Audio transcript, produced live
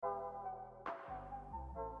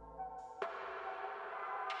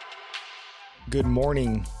Good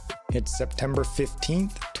morning. It's September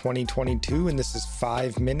 15th, 2022, and this is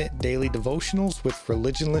 5-minute daily devotionals with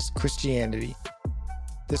religionless Christianity.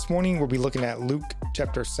 This morning, we'll be looking at Luke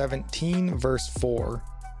chapter 17, verse 4,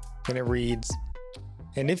 and it reads,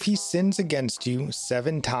 "And if he sins against you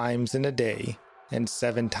 7 times in a day, and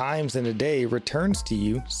 7 times in a day returns to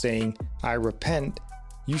you, saying, I repent,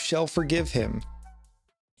 you shall forgive him."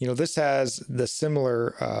 This has the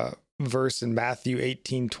similar verse in Matthew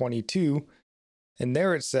 18:22, and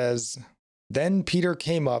there it says, "Then Peter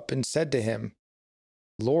came up and said to him,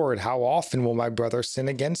 Lord, how often will my brother sin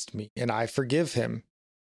against me, and I forgive him?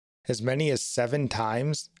 As many as 7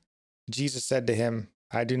 times? Jesus said to him,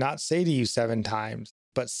 I do not say to you 7 times,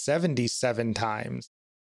 but 77 times.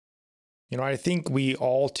 I think we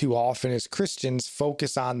all too often as Christians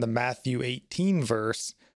focus on the Matthew 18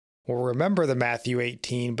 verse, or remember the Matthew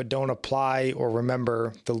 18, but don't apply or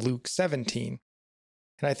remember the Luke 17.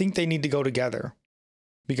 And I think they need to go together,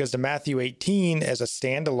 because the Matthew 18 as a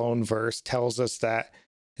standalone verse tells us that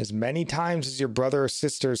as many times as your brother or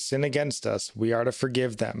sister sin against us, we are to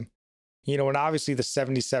forgive them. And obviously the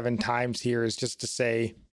 77 times here is just to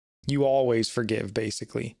say you always forgive,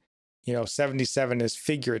 basically. 77 is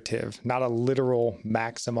figurative, not a literal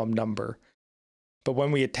maximum number. But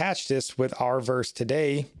when we attach this with our verse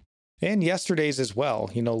today, and yesterday's as well,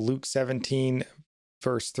 Luke 17,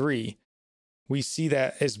 verse 3, we see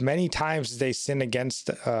that as many times as they sin against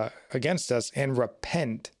us and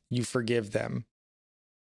repent, you forgive them.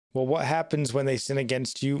 Well, what happens when they sin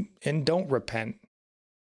against you and don't repent?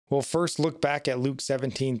 Well, first look back at Luke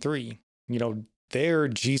 17:3. There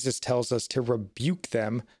Jesus tells us to rebuke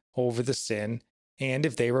them over the sin, and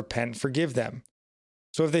if they repent, forgive them.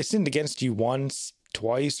 So if they sinned against you once,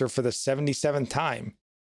 twice, or for the 77th time,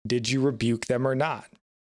 did you rebuke them or not?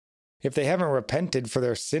 If they haven't repented for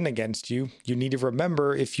their sin against you, you need to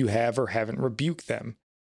remember if you have or haven't rebuked them.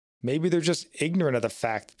 Maybe they're just ignorant of the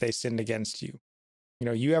fact that they sinned against you.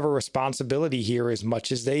 You have a responsibility here as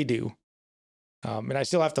much as they do. And I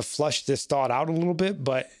still have to flush this thought out a little bit,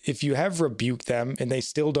 but if you have rebuked them and they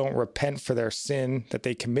still don't repent for their sin that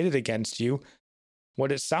they committed against you,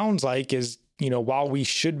 what it sounds like is, while we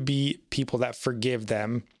should be people that forgive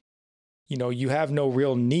them, you have no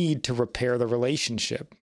real need to repair the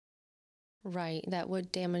relationship. Right, that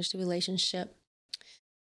would damage the relationship.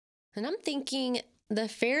 And I'm thinking the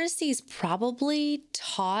Pharisees probably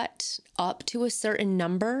taught up to a certain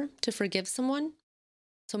number to forgive someone.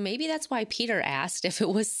 So maybe that's why Peter asked if it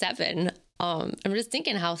was 7. I'm just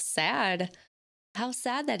thinking how sad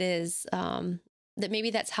that is, that maybe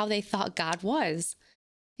that's how they thought God was.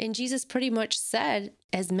 And Jesus pretty much said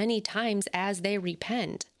as many times as they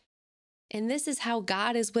repent. And this is how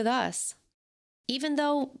God is with us. Even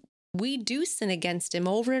though we do sin against him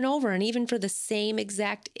over and over, and even for the same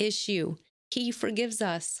exact issue, he forgives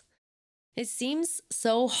us. It seems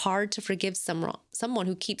so hard to forgive someone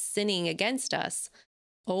who keeps sinning against us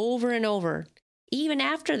over and over, even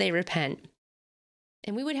after they repent.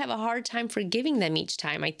 And we would have a hard time forgiving them each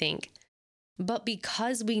time, I think. But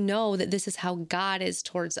because we know that this is how God is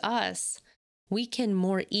towards us, we can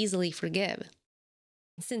more easily forgive.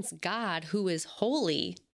 Since God, who is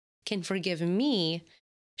holy, can forgive me,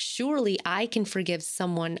 surely I can forgive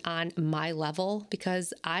someone on my level,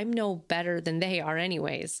 because I'm no better than they are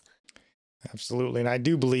anyways. Absolutely. And I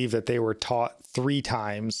do believe that they were taught 3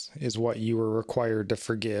 times is what you were required to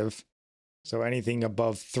forgive. So anything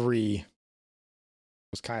above 3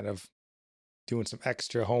 was kind of doing some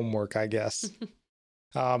extra homework, I guess.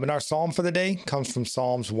 And our psalm for the day comes from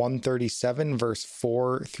Psalms 137, verse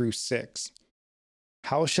 4 through 6.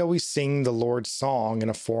 How shall we sing the Lord's song in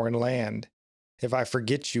a foreign land? If I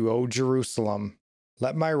forget you, O Jerusalem,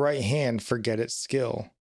 let my right hand forget its skill.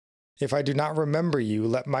 If I do not remember you,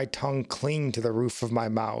 let my tongue cling to the roof of my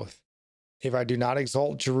mouth. If I do not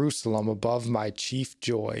exalt Jerusalem above my chief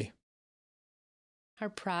joy. Our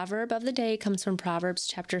proverb of the day comes from Proverbs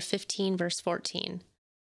chapter 15, verse 14.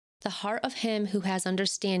 The heart of him who has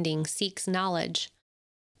understanding seeks knowledge,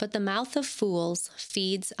 but the mouth of fools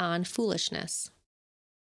feeds on foolishness.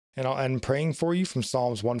 And I'll end praying for you from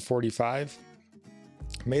Psalms 145.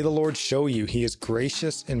 May the Lord show you he is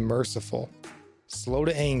gracious and merciful, slow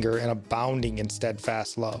to anger and abounding in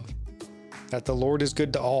steadfast love. That the Lord is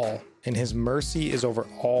good to all, and his mercy is over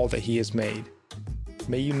all that he has made.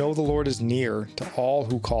 May you know the Lord is near to all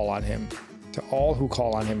who call on him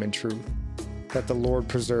in truth. That the Lord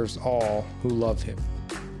preserves all who love him.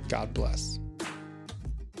 God bless.